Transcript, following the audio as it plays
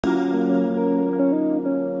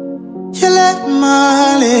You left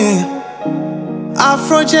Mali.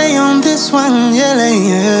 AfroJay on this one, yeah,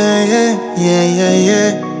 yeah, yeah, yeah, yeah,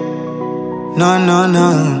 yeah. No, no, no.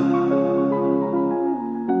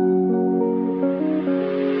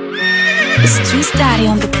 It's too steady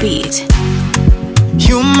on the beat.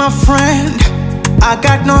 You my friend, I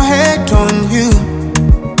got no hate on you.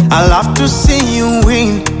 I love to see you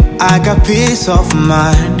win, I got peace of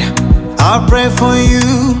mind. I'll pray for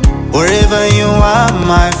you, wherever you are,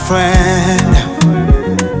 my friend.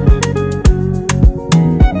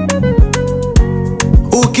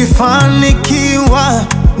 Ukifanikiwa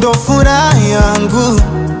ndo furaha yangu,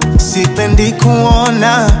 sipendi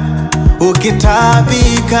kuona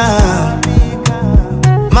ukitabika.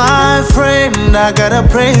 My friend, I gotta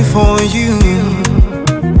pray for you.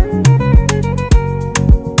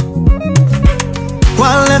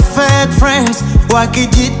 Wale fake friends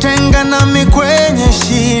wakijitenga nami kwenye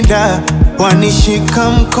shida, wanishika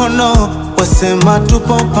mkono wasema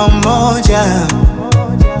tupo pamoja,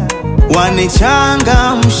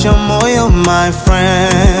 wanichangamsha moyo, my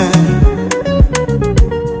friend.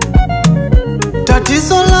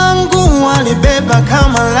 Tatizo langu walibeba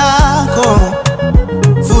kama lako,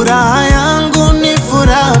 furaha yangu ni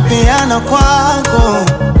furaha pia na kwako.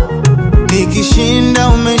 Nikishinda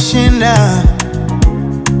umeshinda,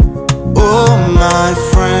 oh my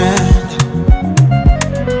friend.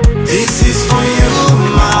 This is for you,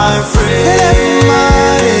 my friend.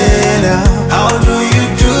 How do you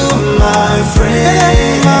do, my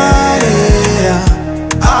friend?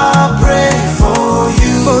 I pray for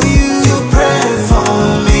you, you pray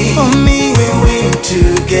for me, we win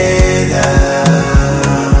together.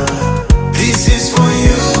 This is for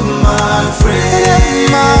you, my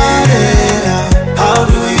friend. How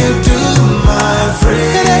do you do, my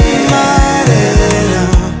friend?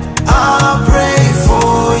 I pray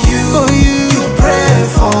for you, you pray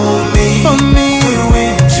for me, we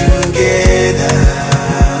win together.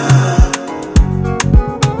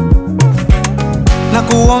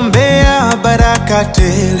 Nakuombea baraka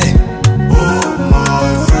tele, oh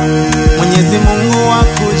my friend. Mwenyezi Mungu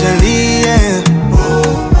akujalie,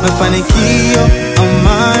 mafanikio,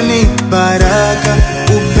 amani, baraka,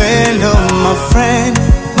 upendo, my friend,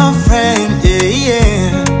 yeah,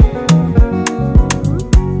 yeah.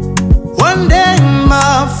 One day,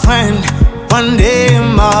 my friend, one day,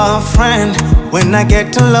 my friend, when I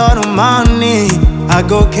get a lot of money, I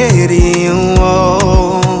go carry you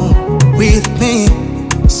with me,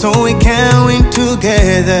 so we can win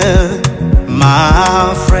together,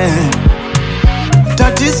 my friend.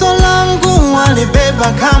 Tatizo langu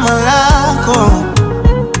walibeba kama lako,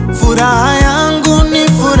 furaha yangu ni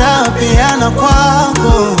furaha pia na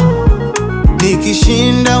kwako.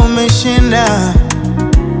 Nikishinda umeshinda,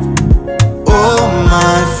 oh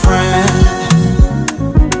my friend.